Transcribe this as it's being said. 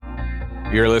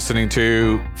You're listening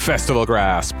to Festival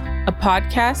Grasp, a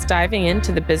podcast diving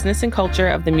into the business and culture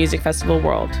of the music festival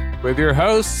world. With your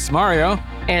hosts, Mario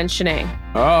and Shanae.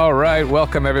 All right,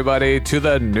 welcome everybody to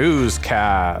the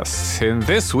newscast. In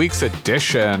this week's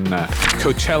edition,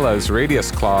 Coachella's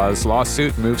Radius Clause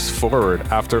lawsuit moves forward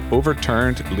after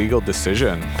overturned legal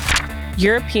decision.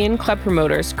 European club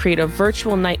promoters create a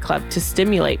virtual nightclub to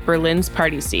stimulate Berlin's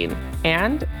party scene.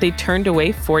 And they turned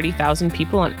away 40,000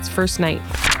 people on its first night.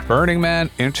 Burning Man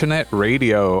Internet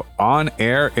Radio on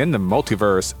air in the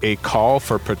multiverse, a call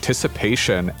for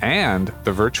participation, and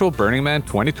the virtual Burning Man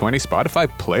 2020 Spotify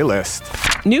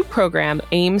playlist. New program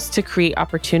aims to create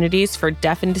opportunities for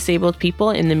deaf and disabled people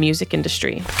in the music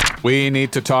industry. We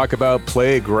need to talk about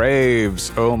plague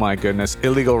raves. Oh my goodness.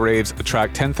 Illegal raves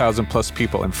attract 10,000 plus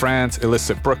people in France.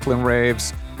 Illicit Brooklyn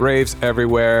raves. Raves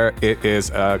everywhere. It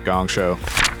is a gong show.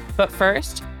 But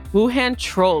first, Wuhan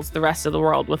trolls the rest of the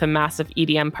world with a massive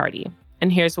EDM party.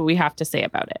 And here's what we have to say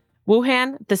about it.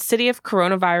 Wuhan, the city of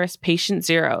coronavirus patient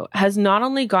zero, has not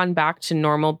only gone back to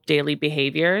normal daily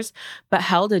behaviors, but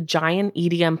held a giant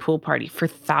EDM pool party for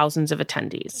thousands of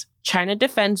attendees. China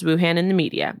defends Wuhan in the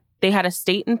media. They had a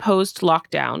state-imposed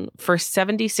lockdown for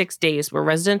 76 days where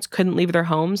residents couldn't leave their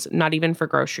homes, not even for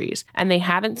groceries. And they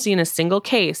haven't seen a single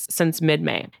case since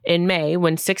mid-May. In May,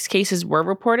 when 6 cases were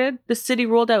reported, the city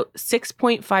rolled out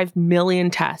 6.5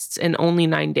 million tests in only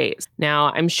 9 days.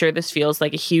 Now, I'm sure this feels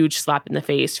like a huge slap in the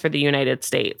face for the United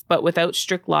States, but without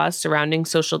strict laws surrounding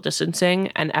social distancing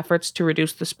and efforts to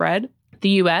reduce the spread, the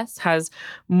U.S. has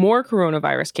more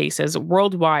coronavirus cases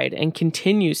worldwide and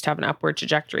continues to have an upward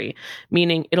trajectory,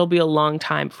 meaning it'll be a long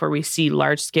time before we see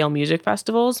large-scale music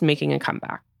festivals making a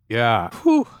comeback. Yeah.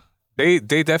 Whew. They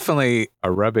definitely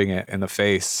are rubbing it in the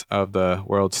face of the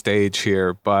world stage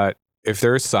here, but if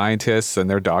their scientists and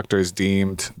their doctors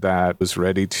deemed that it was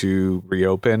ready to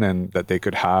reopen and that they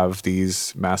could have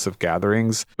these massive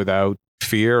gatherings without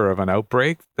fear of an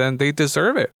outbreak, then they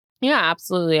deserve it. Yeah,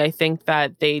 absolutely. I think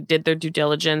that they did their due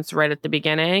diligence right at the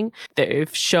beginning. They've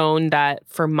shown that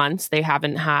for months they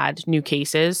haven't had new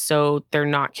cases, so they're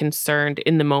not concerned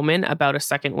in the moment about a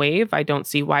second wave. I don't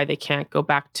see why they can't go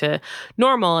back to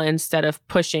normal instead of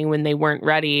pushing when they weren't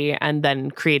ready and then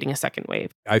creating a second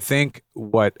wave. I think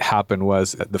what happened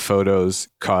was that the photos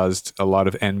caused a lot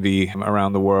of envy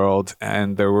around the world,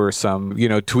 and there were some,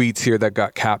 tweets here that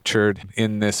got captured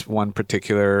in this one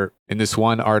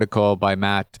article by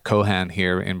Matt Cohen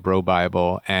here in Bro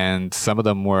Bible. And some of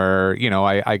them were,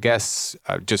 I guess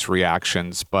just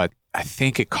reactions, but I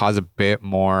think it caused a bit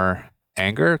more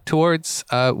anger towards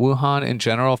Wuhan in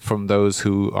general from those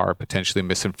who are potentially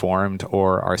misinformed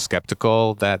or are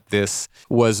skeptical that this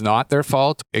was not their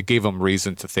fault. It gave them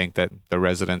reason to think that the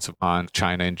residents of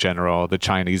China in general, the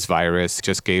Chinese virus,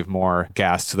 just gave more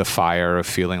gas to the fire of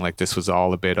feeling like this was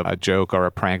all a bit of a joke or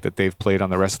a prank that they've played on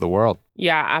the rest of the world.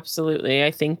 Yeah, absolutely.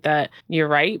 I think that you're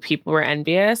right. People were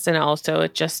envious. And also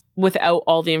it just, without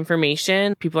all the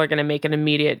information, people are going to make an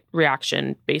immediate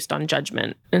reaction based on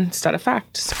judgment instead of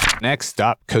facts. Next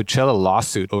up, Coachella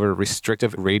lawsuit over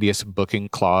restrictive radius booking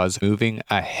clause moving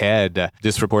ahead.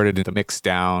 This reported in the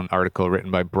Mixdown article written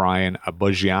by Brian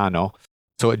Aboggiano.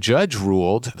 So a judge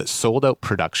ruled that Sold Out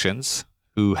Productions,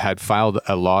 who had filed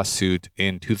a lawsuit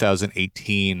in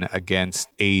 2018 against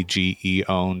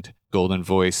AGE-owned Golden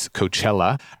Voice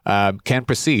Coachella, can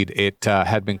proceed. It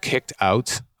had been kicked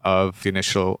out of the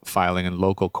initial filing in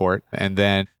local court, and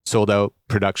then Sold Out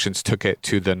Productions took it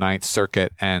to the Ninth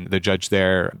Circuit, and the judge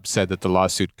there said that the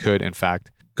lawsuit could, in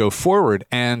fact, go forward.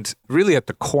 And really at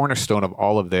the cornerstone of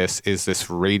all of this is this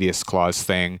radius clause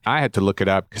thing. I had to look it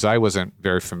up because I wasn't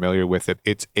very familiar with it.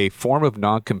 It's a form of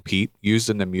non-compete used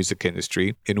in the music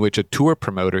industry in which a tour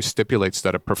promoter stipulates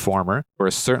that a performer for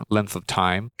a certain length of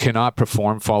time cannot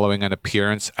perform following an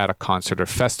appearance at a concert or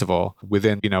festival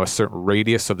within, a certain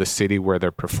radius of the city where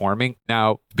they're performing.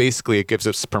 Now, basically, it gives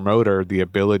this promoter the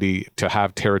ability to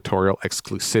have territorial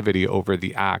exclusivity over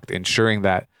the act, ensuring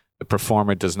that the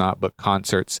performer does not book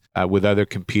concerts with other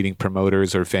competing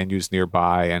promoters or venues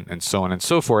nearby and so on and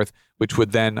so forth, which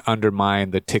would then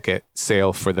undermine the ticket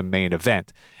sale for the main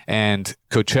event. And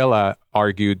Coachella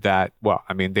argued that,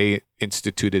 they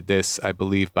instituted this, I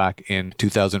believe, back in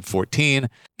 2014.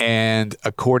 And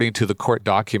according to the court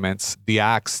documents, the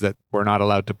acts that were not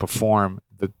allowed to perform,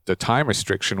 the time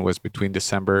restriction was between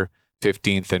December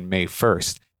 15th and May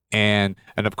 1st. And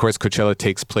of course, Coachella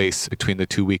takes place between the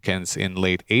 2 weekends in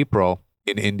late April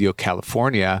in Indio,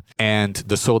 California. And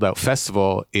the Sold Out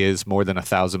Festival is more than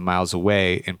 1,000 miles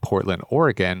away in Portland,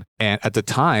 Oregon. And at the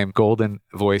time, Golden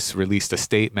Voice released a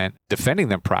statement defending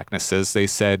their practices. They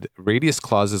said radius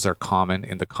clauses are common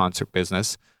in the concert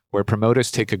business, where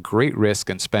promoters take a great risk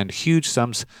and spend huge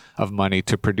sums of money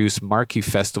to produce marquee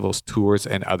festivals, tours,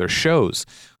 and other shows.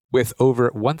 With over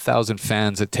 1,000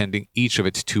 fans attending each of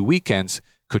its 2 weekends,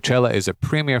 Coachella is a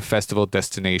premier festival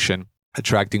destination,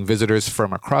 attracting visitors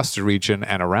from across the region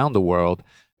and around the world.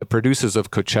 The producers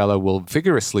of Coachella will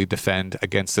vigorously defend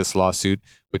against this lawsuit,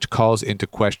 which calls into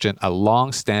question a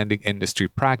long-standing industry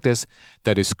practice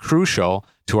that is crucial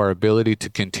to our ability to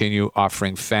continue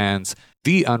offering fans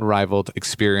the unrivaled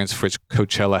experience which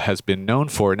Coachella has been known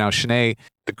for. Now, Shanae,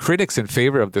 the critics in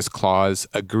favor of this clause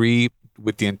agree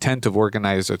with the intent of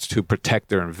organizers to protect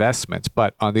their investments.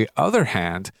 But on the other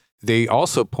hand, they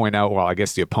also point out, well, I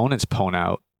guess the opponents point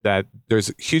out, that there's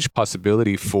a huge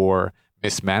possibility for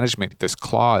mismanagement of this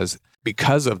clause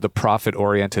because of the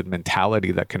profit-oriented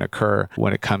mentality that can occur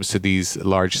when it comes to these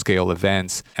large-scale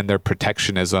events and their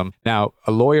protectionism. Now,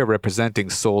 a lawyer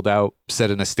representing Sold Out said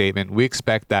in a statement, "We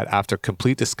expect that after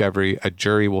complete discovery, a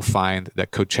jury will find that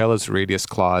Coachella's radius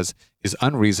clause is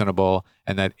unreasonable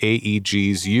and that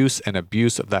AEG's use and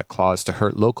abuse of that clause to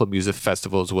hurt local music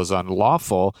festivals was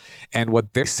unlawful." And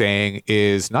what they're saying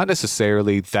is not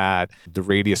necessarily that the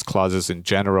radius clauses in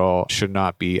general should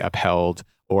not be upheld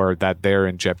or that they're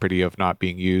in jeopardy of not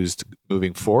being used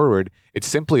moving forward. It's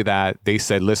simply that they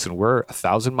said, listen, we're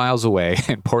 1,000 miles away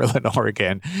in Portland,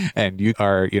 Oregon, and you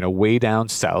are, way down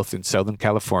south in Southern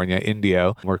California,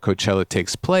 Indio, where Coachella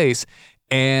takes place.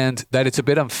 And that it's a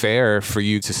bit unfair for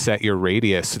you to set your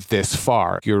radius this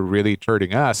far. You're really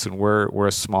hurting us, and we're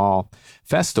a small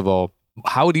festival.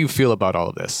 How do you feel about all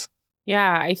of this?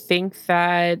 Yeah, I think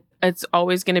that it's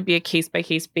always going to be a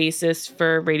case-by-case basis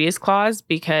for radius clause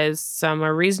because some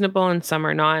are reasonable and some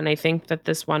are not. And I think that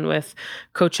this one with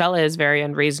Coachella is very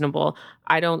unreasonable.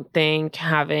 I don't think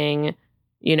having,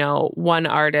 one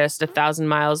artist 1,000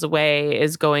 miles away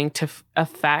is going to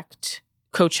affect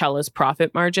Coachella's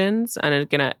profit margins. And it's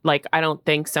gonna, I don't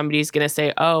think somebody's gonna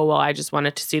say, oh, well, I just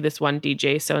wanted to see this one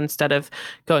DJ, so instead of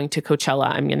going to Coachella,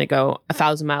 I'm gonna go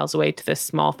 1,000 miles away to this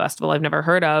small festival I've never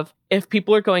heard of. If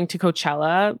people are going to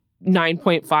Coachella,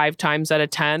 9.5 times out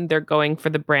of 10, they're going for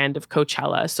the brand of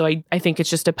Coachella. So I think it's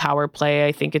just a power play.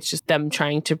 I think it's just them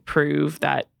trying to prove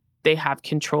that they have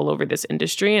control over this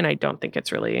industry. And I don't think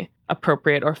it's really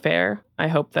appropriate or fair. I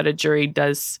hope that a jury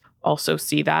does also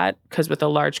see that, because with a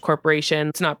large corporation,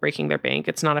 it's not breaking their bank.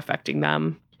 It's not affecting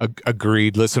them.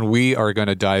 Agreed. Listen, we are going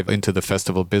to dive into the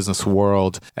festival business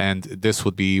world, and this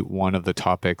would be one of the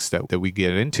topics that we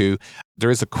get into. There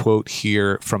is a quote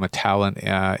here from a talent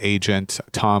agent,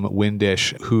 Tom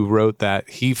Windish, who wrote that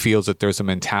he feels that there's a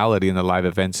mentality in the live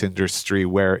events industry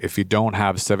where if you don't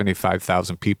have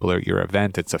 75,000 people at your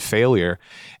event, it's a failure.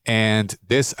 And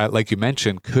this, like you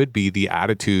mentioned, could be the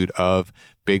attitude of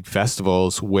big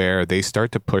festivals where they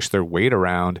start to push their weight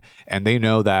around, and they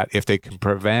know that if they can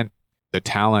prevent the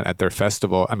talent at their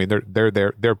festival, I mean,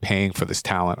 they're paying for this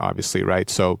talent, obviously, right?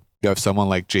 So if someone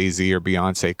like Jay-Z or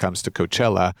Beyonce comes to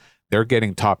Coachella, they're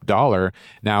getting top dollar.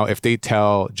 Now, if they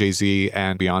tell Jay-Z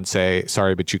and Beyonce,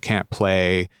 sorry, but you can't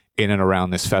play in and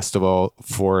around this festival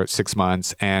for 6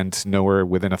 months and nowhere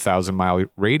within 1,000-mile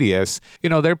radius,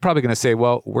 they're probably going to say,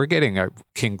 well, we're getting a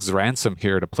king's ransom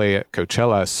here to play at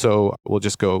Coachella, so we'll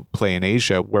just go play in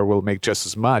Asia where we'll make just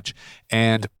as much.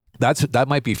 And that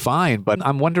might be fine, but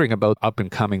I'm wondering about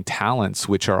up-and-coming talents,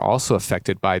 which are also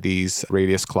affected by these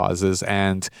radius clauses.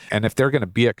 And if they're going to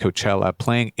be at Coachella,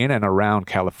 playing in and around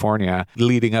California,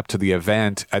 leading up to the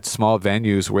event at small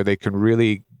venues where they can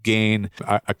really gain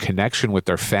a connection with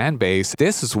their fan base,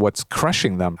 this is what's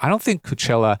crushing them. I don't think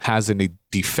Coachella has any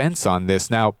defense on this.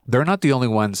 Now, they're not the only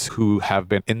ones who have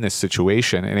been in this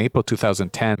situation. In April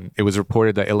 2010, it was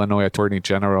reported that Illinois Attorney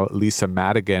General Lisa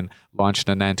Madigan launched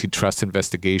an antitrust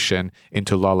investigation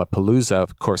into Lollapalooza.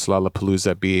 Of course,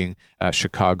 Lollapalooza being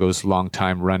Chicago's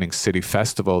longtime running city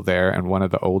festival there and one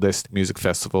of the oldest music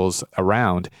festivals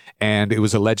around. And it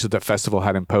was alleged that the festival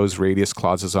had imposed radius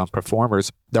clauses on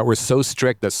performers that were so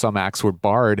strict that some acts were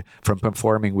barred from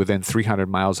performing within 300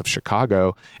 miles of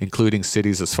Chicago, including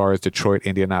cities as far as Detroit,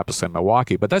 Indianapolis, and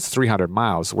Milwaukee. But that's 300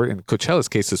 miles. We're in Coachella's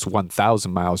case, it's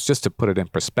 1,000 miles, just to put it in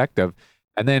perspective.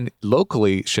 And then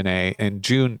locally, Shanae, in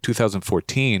June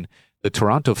 2014, the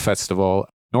Toronto Festival,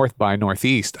 North by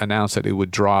Northeast, announced that it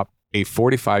would drop a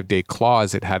 45-day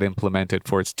clause it had implemented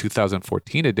for its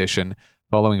 2014 edition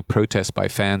following protests by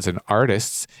fans and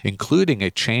artists, including a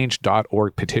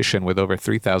change.org petition with over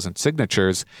 3,000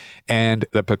 signatures. And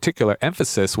the particular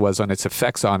emphasis was on its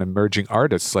effects on emerging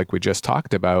artists, like we just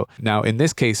talked about. Now, in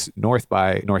this case, North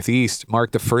by Northeast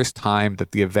marked the first time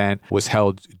that the event was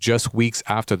held just weeks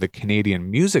after the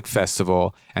Canadian Music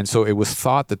Festival. And so it was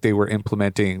thought that they were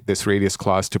implementing this radius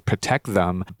clause to protect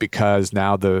them because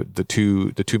now the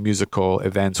two musical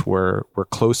events were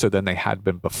closer than they had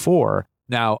been before.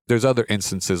 Now, there's other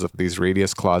instances of these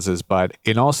radius clauses, but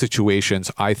in all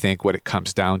situations, I think what it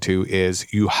comes down to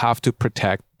is you have to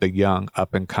protect the young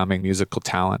up-and-coming musical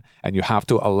talent, and you have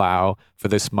to allow for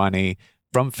this money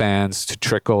from fans to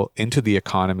trickle into the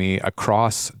economy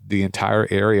across the entire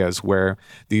areas where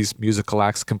these musical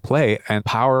acts can play. And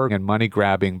power and money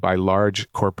grabbing by large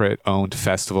corporate-owned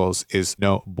festivals is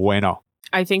no bueno.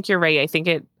 I think you're right. I think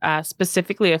it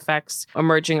specifically affects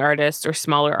emerging artists or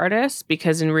smaller artists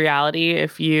because in reality,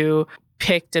 if you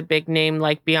picked a big name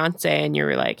like Beyonce and you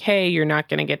were like, hey, you're not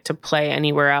going to get to play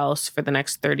anywhere else for the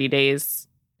next 30 days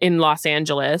in Los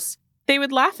Angeles, they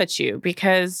would laugh at you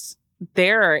because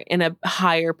they're in a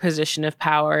higher position of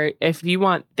power. If you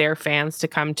want their fans to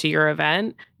come to your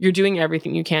event, you're doing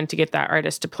everything you can to get that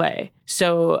artist to play.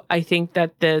 So I think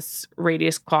that this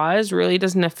radius clause really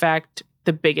doesn't affect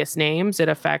the biggest names. It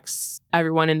affects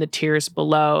everyone in the tiers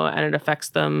below, and it affects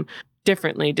them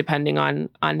differently depending on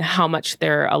how much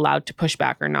they're allowed to push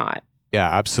back or not. Yeah,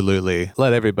 absolutely.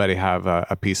 Let everybody have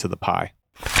a piece of the pie.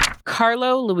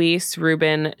 Carlo Luis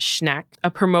Ruben Schneck, a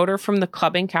promoter from the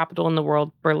clubbing capital in the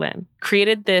world, Berlin,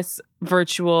 created this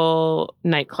virtual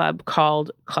nightclub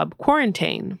called Club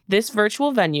Quarantine. This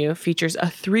virtual venue features a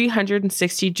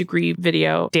 360-degree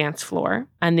video dance floor,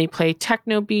 and they play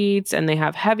techno beats, and they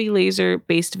have heavy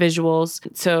laser-based visuals.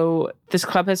 So this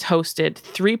club has hosted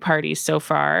 3 parties so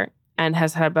far, and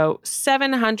has had about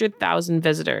 700,000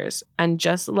 visitors. And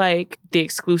just like the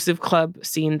exclusive club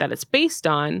scene that it's based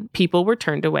on, people were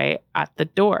turned away at the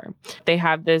door. They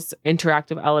have this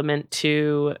interactive element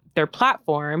to their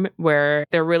platform where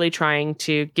they're really trying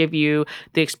to give you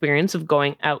the experience of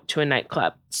going out to a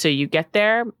nightclub. So you get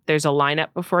there, there's a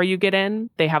lineup before you get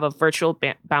in. They have a virtual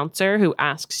bouncer who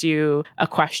asks you a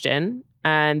question,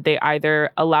 and they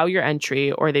either allow your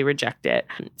entry or they reject it.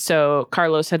 So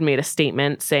Carlos had made a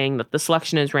statement saying that the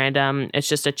selection is random. It's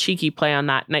just a cheeky play on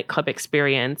that nightclub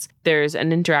experience. There's an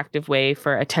interactive way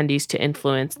for attendees to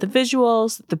influence the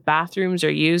visuals. The bathrooms are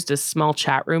used as small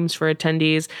chat rooms for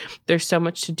attendees. There's so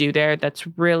much to do there that's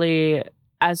really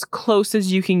as close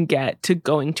as you can get to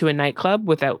going to a nightclub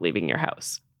without leaving your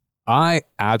house. I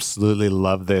absolutely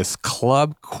love this.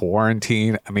 Club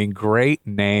Quarantine. I mean, great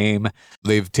name.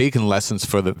 They've taken lessons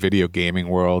for the video gaming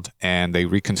world and they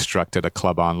reconstructed a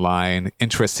club online.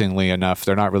 Interestingly enough,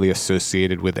 they're not really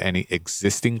associated with any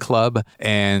existing club.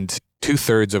 And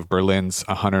 2/3 of Berlin's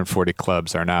 140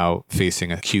 clubs are now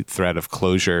facing acute threat of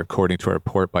closure, according to a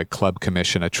report by Club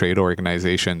Commission, a trade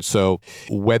organization. So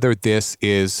whether this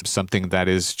is something that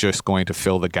is just going to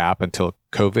fill the gap until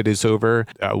COVID is over,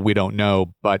 we don't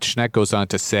know. But Schneck goes on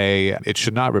to say it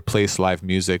should not replace live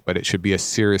music, but it should be a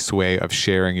serious way of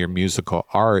sharing your musical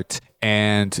art.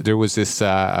 And there was this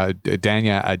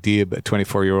Danya Adib, a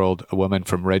 24-year-old woman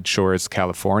from Red Shores,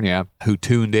 California, who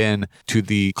tuned in to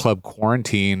the Club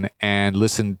Quarantine and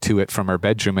listened to it from her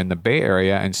bedroom in the Bay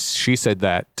Area. And she said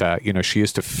that, she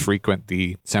used to frequent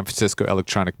the San Francisco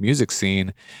electronic music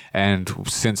scene. And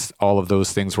since all of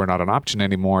those things were not an option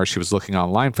anymore, she was looking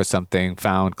online for something,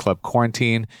 found Club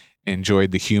Quarantine, enjoyed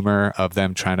the humor of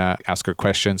them trying to ask her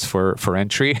questions for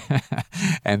entry.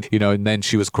 and then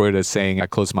she was quoted as saying, I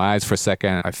closed my eyes for a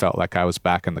second. I felt like I was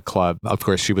back in the club. Of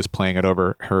course, she was playing it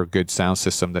over her good sound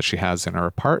system that she has in her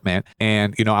apartment.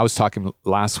 And, I was talking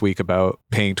last week about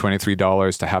paying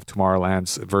 $23 to have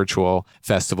Tomorrowland's virtual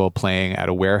festival playing at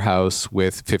a warehouse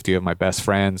with 50 of my best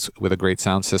friends with a great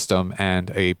sound system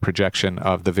and a projection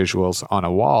of the visuals on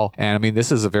a wall. And I mean,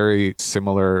 this is a very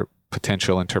similar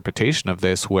potential interpretation of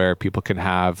this where people can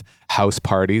have house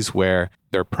parties where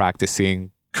they're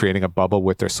practicing creating a bubble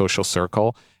with their social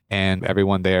circle and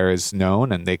everyone there is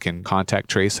known and they can contact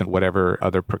trace and whatever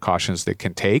other precautions they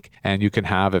can take. And you can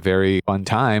have a very fun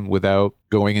time without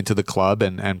going into the club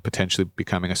and potentially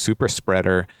becoming a super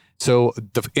spreader. So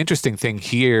the interesting thing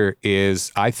here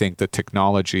is, I think, the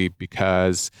technology,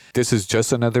 because this is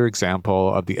just another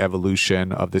example of the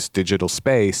evolution of this digital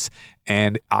space.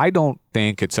 And I don't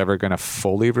think it's ever going to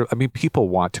fully, people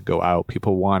want to go out.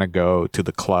 People want to go to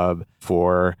the club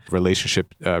for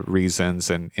relationship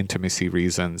reasons and intimacy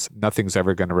reasons. Nothing's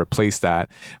ever going to replace that.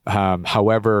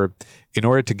 However, in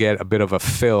order to get a bit of a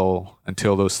fill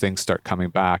until those things start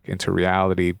coming back into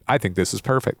reality, I think this is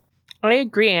perfect. I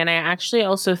agree. And I actually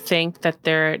also think that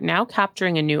they're now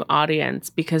capturing a new audience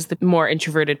because the more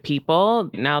introverted people,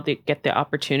 now they get the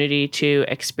opportunity to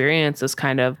experience this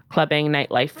kind of clubbing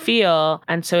nightlife feel.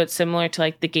 And so it's similar to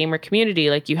like the gamer community.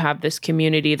 Like you have this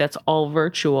community that's all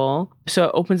virtual. So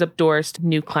it opens up doors to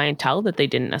new clientele that they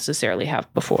didn't necessarily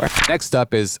have before. Next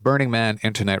up is Burning Man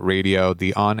Internet Radio,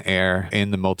 the on-air in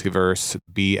the multiverse.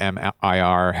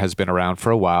 BMIR has been around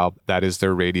for a while. That is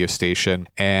their radio station.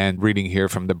 And reading here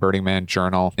from the Burning Man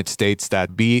Journal, it states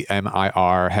that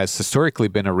BMIR has historically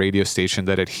been a radio station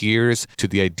that adheres to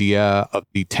the idea of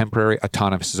the temporary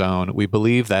autonomous zone. We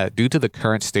believe that due to the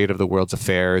current state of the world's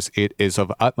affairs, it is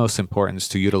of utmost importance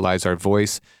to utilize our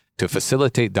voice to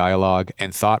facilitate dialogue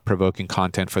and thought-provoking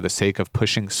content for the sake of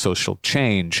pushing social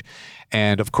change.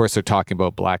 And of course, they're talking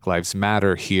about Black Lives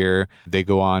Matter here. They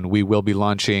go on, we will be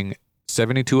launching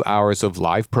 72 hours of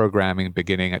live programming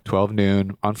beginning at 12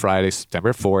 noon on Friday,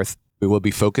 September 4th. We will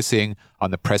be focusing on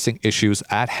the pressing issues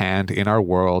at hand in our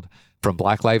world, from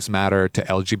Black Lives Matter to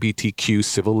LGBTQ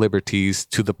civil liberties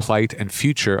to the plight and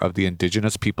future of the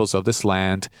indigenous peoples of this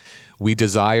land. We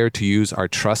desire to use our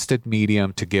trusted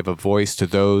medium to give a voice to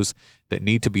those that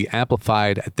need to be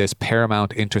amplified at this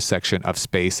paramount intersection of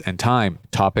space and time.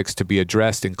 Topics to be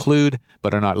addressed include,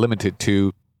 but are not limited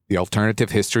to, the alternative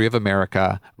history of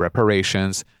America,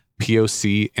 reparations,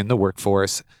 POC in the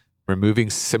workforce, removing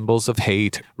symbols of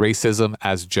hate, racism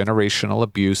as generational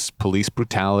abuse, police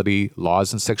brutality,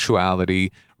 laws and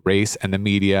sexuality, race and the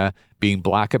media, being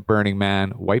Black at Burning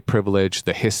Man, white privilege,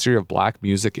 the history of Black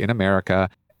music in America,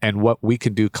 and what we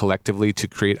can do collectively to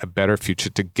create a better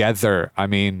future together. I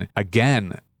mean,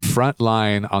 again, front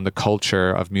line on the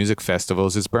culture of music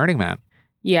festivals is Burning Man.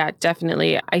 Yeah,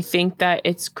 definitely. I think that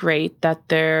it's great that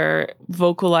they're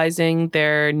vocalizing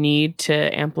their need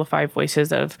to amplify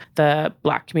voices of the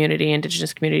Black community,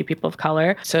 Indigenous community, people of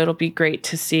color. So it'll be great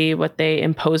to see what they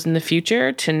impose in the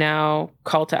future to now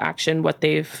call to action what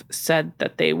they've said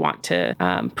that they want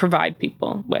to provide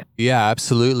people with. Yeah,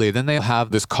 absolutely. Then they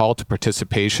have this call to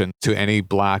participation to any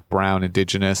Black, Brown,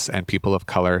 Indigenous, and people of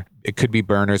color. It could be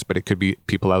burners, but it could be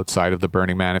people outside of the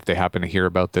Burning Man if they happen to hear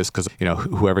about this, because, you know,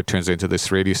 whoever turns into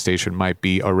this radio station might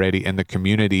be already in the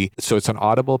community. So it's an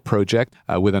audible project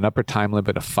with an upper time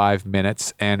limit of 5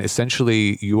 minutes. And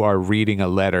essentially, you are reading a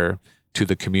letter to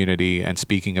the community and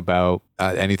speaking about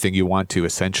anything you want to,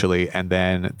 essentially, and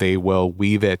then they will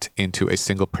weave it into a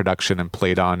single production and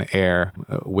play it on air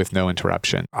with no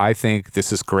interruption. I think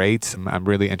this is great. I'm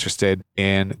really interested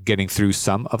in getting through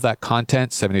some of that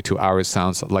content. 72 hours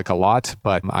sounds like a lot,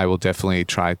 but I will definitely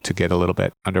try to get a little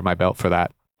bit under my belt for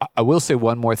that. I will say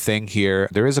one more thing here.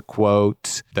 There is a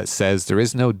quote that says, "There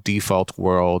is no default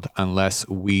world unless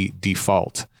we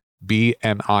default."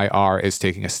 BMIR is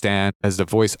taking a stand as the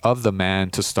voice of the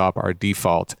man to stop our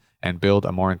default and build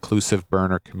a more inclusive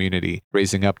burner community,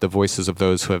 raising up the voices of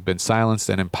those who have been silenced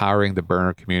and empowering the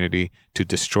burner community to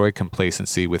destroy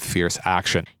complacency with fierce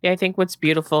action. Yeah, I think what's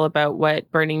beautiful about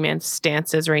what Burning Man's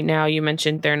stance is right now, you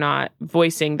mentioned they're not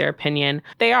voicing their opinion.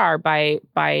 They are by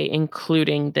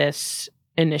including this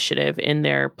initiative in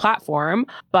their platform,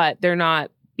 but they're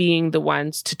not being the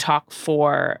ones to talk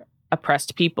for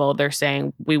oppressed people. They're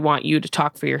saying, we want you to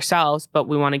talk for yourselves, but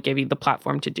we want to give you the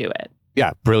platform to do it.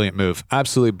 Yeah, brilliant move.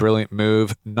 Absolutely brilliant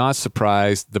move. Not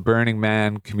surprised. The Burning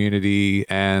Man community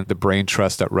and the brain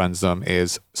trust that runs them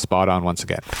is spot on once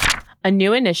again. A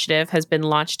new initiative has been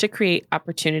launched to create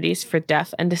opportunities for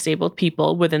deaf and disabled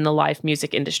people within the live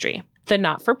music industry. The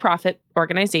not-for-profit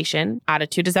organization,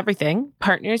 Attitude is Everything,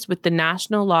 partners with the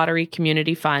National Lottery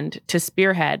Community Fund to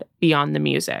spearhead Beyond the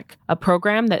Music, a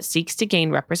program that seeks to gain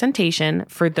representation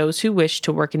for those who wish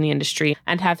to work in the industry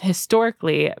and have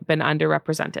historically been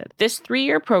underrepresented. This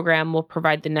 3-year program will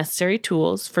provide the necessary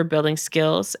tools for building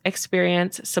skills,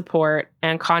 experience, support,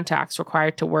 and contacts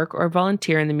required to work or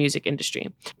volunteer in the music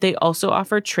industry. They also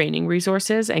offer training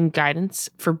resources and guidance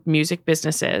for music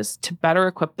businesses to better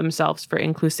equip themselves for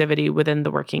inclusivity within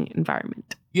the working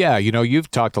environment. Yeah, you know,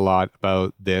 you've talked a lot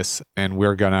about this, and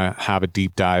we're going to have a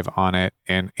deep dive on it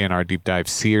in our deep dive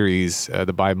series,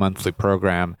 the bi-monthly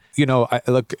program. You know,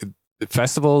 look,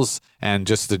 festivals and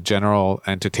just the general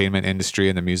entertainment industry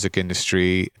and the music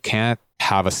industry can't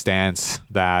have a stance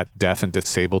that deaf and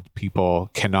disabled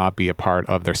people cannot be a part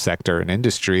of their sector and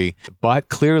industry. But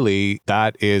clearly,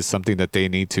 that is something that they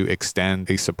need to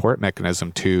extend a support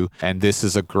mechanism to. And this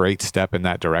is a great step in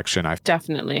that direction.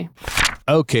 Definitely.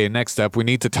 Okay, next up, we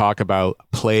need to talk about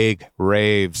Plague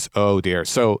Raves. Oh dear.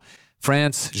 So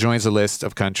France joins a list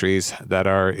of countries that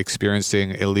are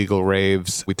experiencing illegal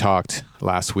raves. We talked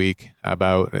last week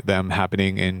about them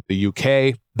happening in the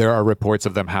UK. There are reports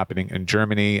of them happening in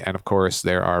Germany. And of course,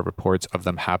 there are reports of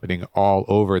them happening all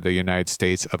over the United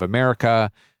States of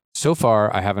America. So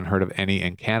far, I haven't heard of any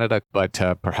in Canada, but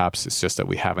perhaps it's just that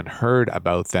we haven't heard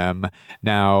about them.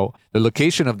 Now, the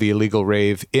location of the illegal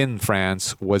rave in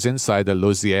France was inside the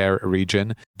Lozère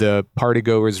region. The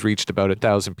partygoers reached about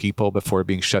 1,000 people before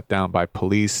being shut down by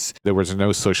police. There was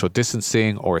no social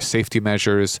distancing or safety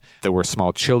measures. There were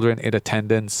small children in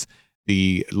attendance.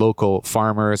 The local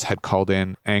farmers had called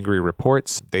in angry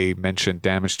reports. They mentioned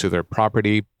damage to their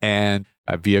property, and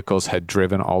vehicles had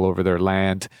driven all over their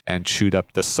land and chewed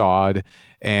up the sod.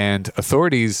 And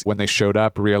authorities, when they showed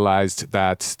up, realized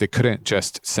that they couldn't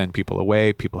just send people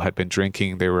away. People had been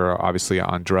drinking. They were obviously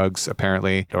on drugs,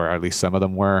 apparently, or at least some of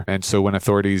them were. And so when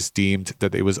authorities deemed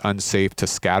that it was unsafe to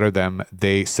scatter them,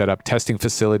 they set up testing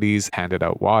facilities, handed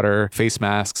out water, face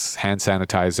masks, hand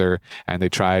sanitizer, and they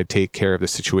tried to take care of the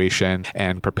situation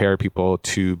and prepare people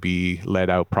to be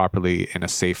let out properly in a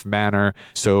safe manner.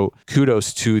 So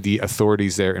kudos to the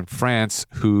authorities there in France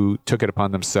who took it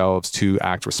upon themselves to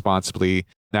act responsibly.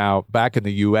 Now, back in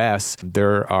the US,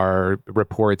 there are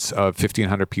reports of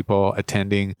 1,500 people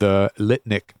attending the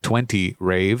Litnik 20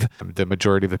 rave. The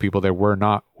majority of the people there were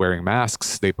not wearing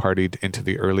masks. They partied into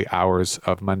the early hours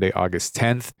of Monday, August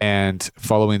 10th. And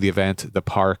following the event, the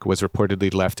park was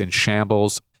reportedly left in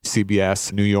shambles.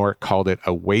 CBS New York called it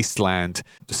a wasteland.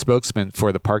 The spokesman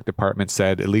for the park department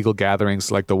said illegal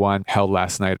gatherings like the one held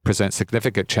last night present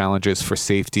significant challenges for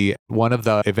safety. One of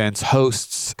the event's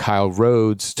hosts, Kyle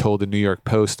Rhodes, told the New York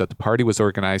Post that the party was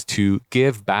organized to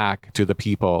give back to the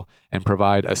people and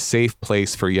provide a safe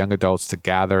place for young adults to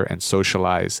gather and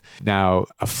socialize. Now,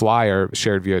 a flyer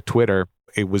shared via Twitter,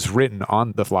 it was written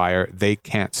on the flyer, "They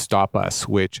can't stop us,"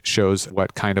 which shows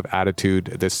what kind of attitude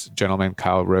this gentleman,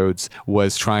 Kyle Rhodes,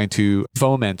 was trying to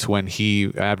foment when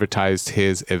he advertised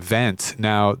his event.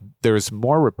 Now, there's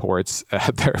more reports.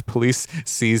 Their police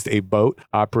seized a boat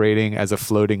operating as a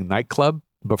floating nightclub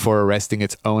before arresting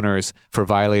its owners for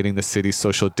violating the city's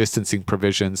social distancing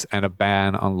provisions and a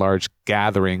ban on large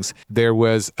gatherings. There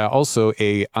was also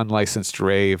a unlicensed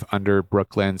rave under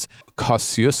Brooklyn's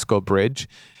Kosciuszko Bridge.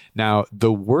 Now,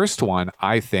 the worst one,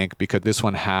 I think, because this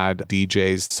one had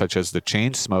DJs such as the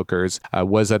Chainsmokers,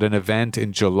 was at an event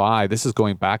in July. This is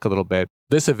going back a little bit.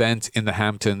 This event in the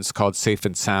Hamptons called Safe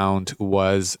and Sound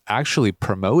was actually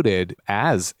promoted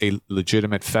as a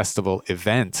legitimate festival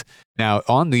event. Now,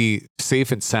 on the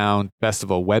Safe and Sound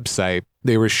Festival website,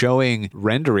 they were showing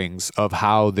renderings of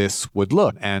how this would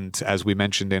look. And as we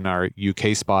mentioned in our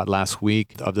UK spot last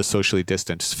week of the socially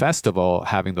distanced festival,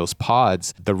 having those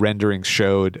pods, the renderings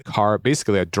showed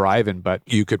basically a drive-in, but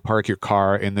you could park your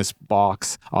car in this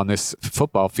box on this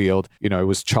football field. You know, it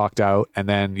was chalked out, and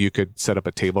then you could set up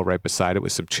a table right beside it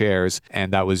with some chairs,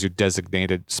 and that was your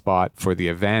designated spot for the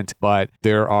event. But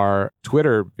there are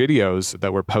Twitter videos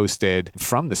that were posted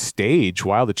from the stage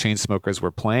while the Chainsmokers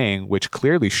were playing, which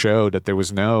clearly showed that there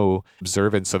was no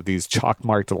observance of these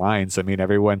chalk-marked lines. I mean,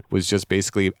 everyone was just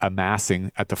basically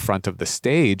amassing at the front of the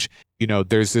stage. You know,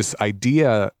 there's this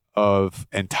idea of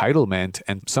entitlement,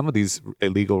 and some of these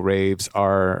illegal raves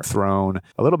are thrown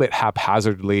a little bit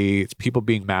haphazardly. It's people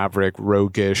being maverick,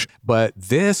 roguish, but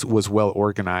this was well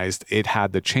organized. It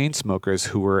had the Chainsmokers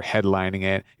who were headlining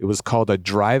it. It was called a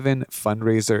drive-in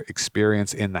fundraiser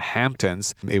experience in the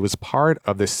Hamptons. It was part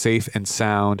of the Safe and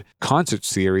Sound concert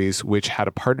series, which had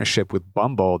a partnership with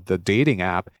Bumble, the dating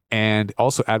app, and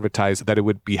also advertised that it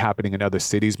would be happening in other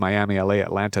cities, Miami, LA,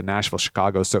 Atlanta, Nashville,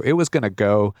 Chicago. So it was going to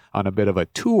go on a bit of a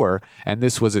tour, and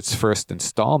this was its first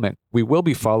installment. We will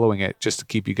be following it just to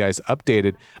keep you guys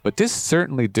updated, but this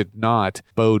certainly did not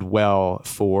bode well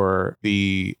for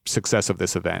the success of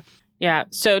this event. Yeah.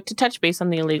 So to touch base on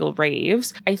the illegal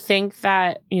raves, I think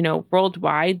that,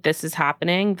 worldwide, this is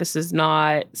happening. This is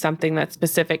not something that's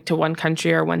specific to one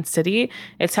country or one city.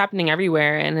 It's happening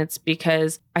everywhere. And it's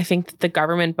because I think that the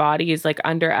government bodies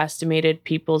underestimated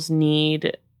people's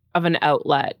need of an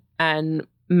outlet. And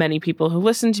many people who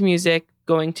listen to music,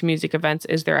 going to music events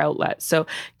is their outlet. So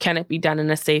can it be done in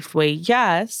a safe way?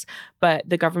 Yes. But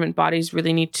the government bodies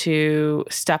really need to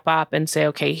step up and say,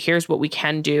 okay, here's what we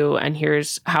can do and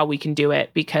here's how we can do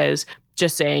it. Because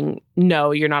just saying,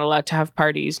 no, you're not allowed to have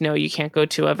parties. No, you can't go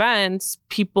to events.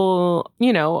 People,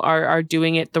 are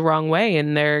doing it the wrong way,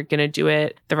 and they're going to do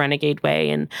it the renegade way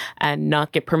and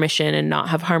not get permission and not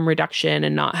have harm reduction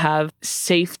and not have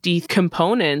safety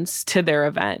components to their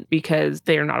event because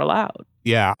they are not allowed.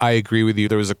 Yeah, I agree with you.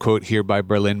 There was a quote here by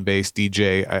Berlin-based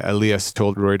DJ Elias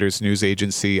told Reuters news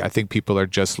agency, I think people are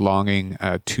just longing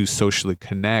to socially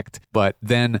connect. But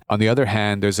then on the other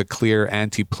hand, there's a clear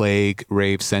anti-plague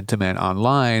rave sentiment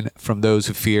online from those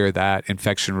who fear that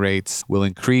infection rates will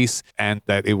increase and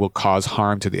that it will cause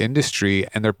harm to the industry.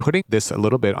 And they're putting this a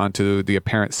little bit onto the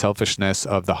apparent selfishness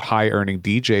of the high-earning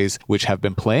DJs, which have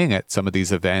been playing at some of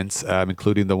these events,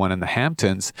 including the one in the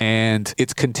Hamptons. And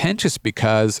it's contentious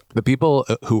because the people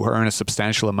who earn a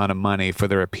substantial amount of money for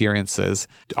their appearances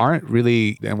aren't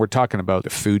really, and we're talking about the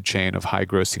food chain of high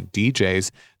grossing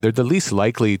DJs, they're the least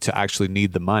likely to actually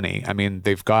need the money. I mean,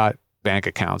 they've got bank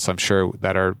accounts, I'm sure,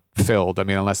 that are filled. I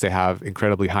mean, unless they have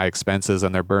incredibly high expenses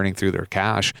and they're burning through their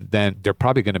cash, then they're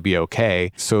probably going to be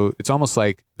okay. So it's almost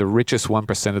like the richest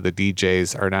 1% of the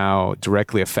DJs are now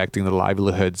directly affecting the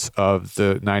livelihoods of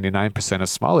the 99% of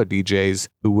smaller DJs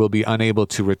who will be unable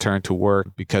to return to work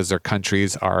because their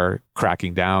countries are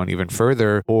cracking down even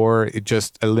further, or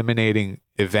just eliminating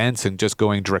events and just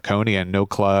going draconian, no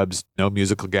clubs, no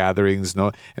musical gatherings,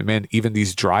 even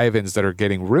these drive-ins that are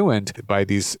getting ruined by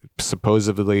these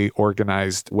supposedly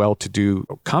organized, well-to-do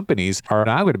companies are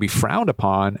now going to be frowned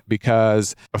upon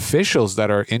because officials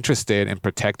that are interested in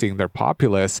protecting their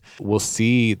populace will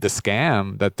see the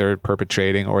scam that they're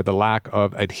perpetrating or the lack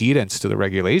of adherence to the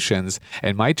regulations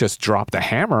and might just drop the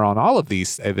hammer on all of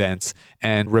these events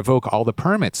and revoke all the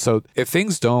permits. So if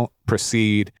things don't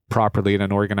proceed properly in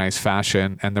an organized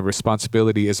fashion and the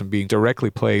responsibility isn't being directly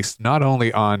placed not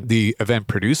only on the event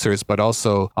producers but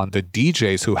also on the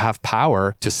DJs who have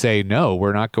power to say, no,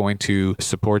 we're not going to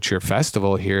support your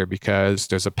festival here because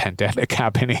there's a pandemic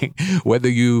happening. Whether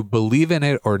you believe in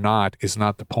it or not is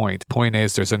not the point. The point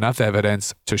is there's enough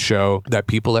evidence to show that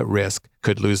people at risk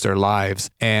could lose their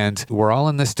lives. And we're all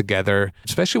in this together,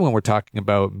 especially when we're talking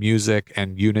about music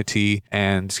and unity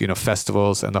and,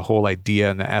 festivals and the whole idea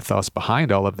and the ethos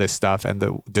behind all of this stuff and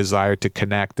the desire to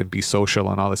connect and be social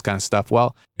and all this kind of stuff.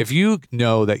 Well, if you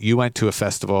know that you went to a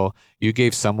festival, you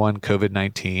gave someone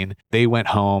COVID-19, they went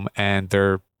home and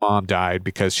their mom died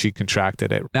because she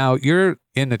contracted it. Now you're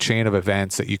in a chain of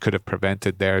events that you could have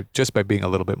prevented there just by being a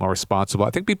little bit more responsible.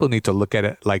 I think people need to look at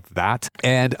it like that.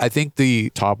 And I think the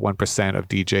top 1% of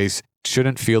DJs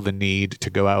shouldn't feel the need to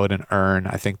go out and earn.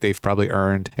 I think they've probably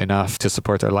earned enough to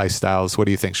support their lifestyles. What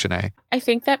do you think, Shanae? I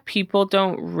think that people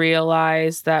don't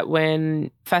realize that when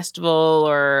festival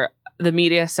or the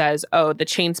media says, oh, the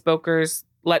Chainsmokers,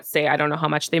 let's say, I don't know how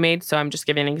much they made, so I'm just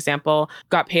giving an example,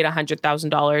 got paid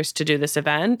 $100,000 to do this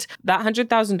event. That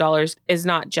 $100,000 is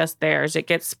not just theirs. It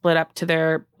gets split up to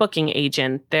their booking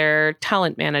agent, their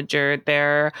talent manager,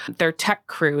 their tech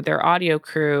crew, their audio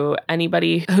crew,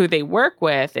 anybody who they work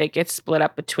with. It gets split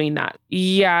up between that.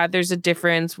 Yeah, there's a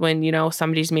difference when,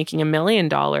 somebody's making $1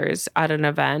 million at an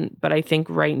event, but I think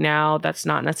right now that's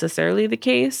not necessarily the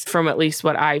case. From at least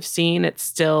what I've seen, it's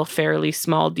still fairly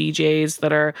small DJs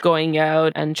that are going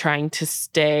out and trying to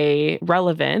stay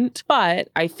relevant. But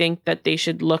I think that they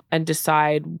should look and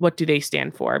decide, what do they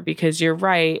stand for? Because you're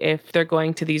right, if they're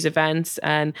going to these events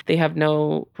and they have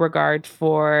no regard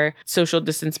for social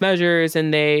distance measures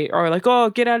and they are like, oh,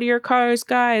 get out of your cars,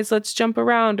 guys, let's jump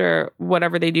around, or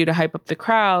whatever they do to hype up the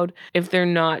crowd, if they're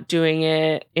not doing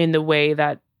it in the way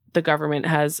that the government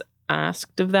has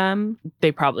asked of them,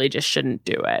 they probably just shouldn't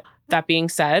do it. That being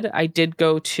said, I did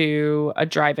go to a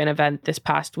drive-in event this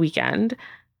past weekend,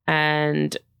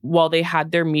 and while they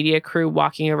had their media crew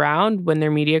walking around, when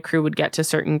their media crew would get to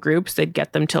certain groups, they'd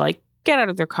get them to get out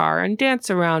of their car and dance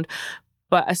around.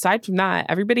 But aside from that,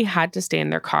 everybody had to stay in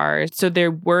their cars. So they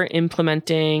were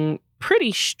implementing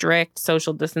pretty strict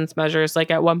social distance measures.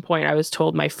 At one point, I was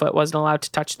told my foot wasn't allowed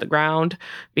to touch the ground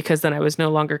because then I was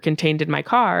no longer contained in my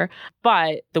car.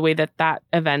 But the way that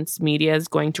event's media is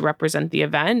going to represent the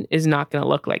event is not going to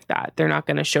look like that. They're not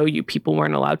going to show you people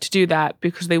weren't allowed to do that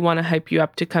because they want to hype you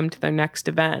up to come to their next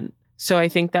event. So I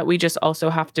think that we just also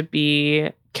have to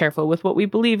be careful with what we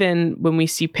believe in when we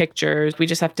see pictures. We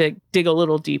just have to dig a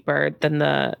little deeper than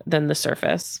the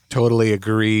surface. Totally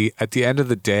agree. At the end of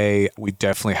the day, we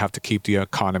definitely have to keep the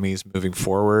economies moving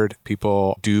forward.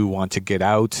 People do want to get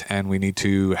out, and we need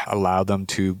to allow them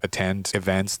to attend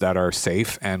events that are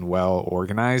safe and well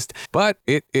organized. But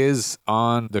it is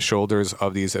on the shoulders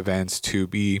of these events to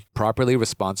be properly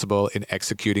responsible in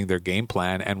executing their game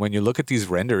plan. And when you look at these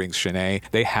renderings, Shanae,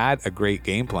 they had a great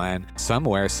game plan.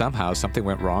 Somewhere, somehow, something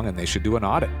went wrong and they should do an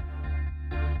audit.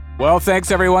 Well, thanks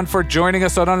everyone for joining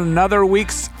us on another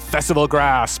week's Festival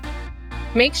Grasp.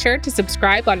 Make sure to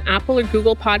subscribe on Apple or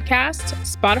Google Podcasts,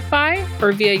 Spotify,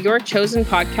 or via your chosen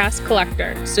podcast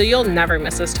collector so you'll never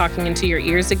miss us talking into your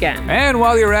ears again. And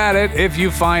while you're at it, if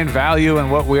you find value in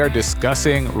what we are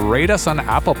discussing, rate us on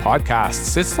Apple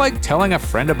Podcasts. It's like telling a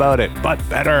friend about it, but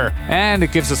better. And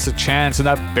it gives us a chance in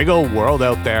that big old world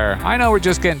out there. I know we're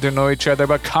just getting to know each other,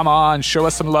 but come on, show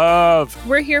us some love.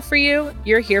 We're here for you,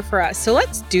 you're here for us, so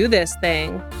let's do this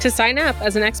thing. To sign up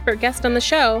as an expert guest on the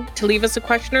show, to leave us a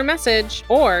question or message,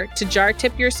 or to jar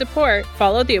tip your support,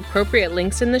 follow the appropriate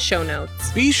links in the show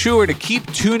notes. Be sure to keep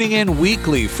tuning in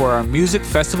weekly for our music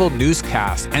festival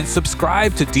newscast and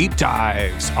subscribe to Deep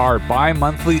Dives, our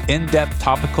bi-monthly in-depth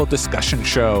topical discussion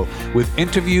show with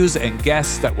interviews and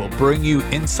guests that will bring you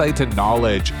insight and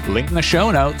knowledge. Link in the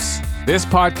show notes. This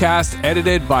podcast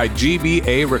edited by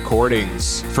GBA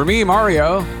Recordings. For me,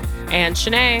 Mario. And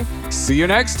Shanae. See you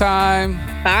next time.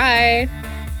 Bye.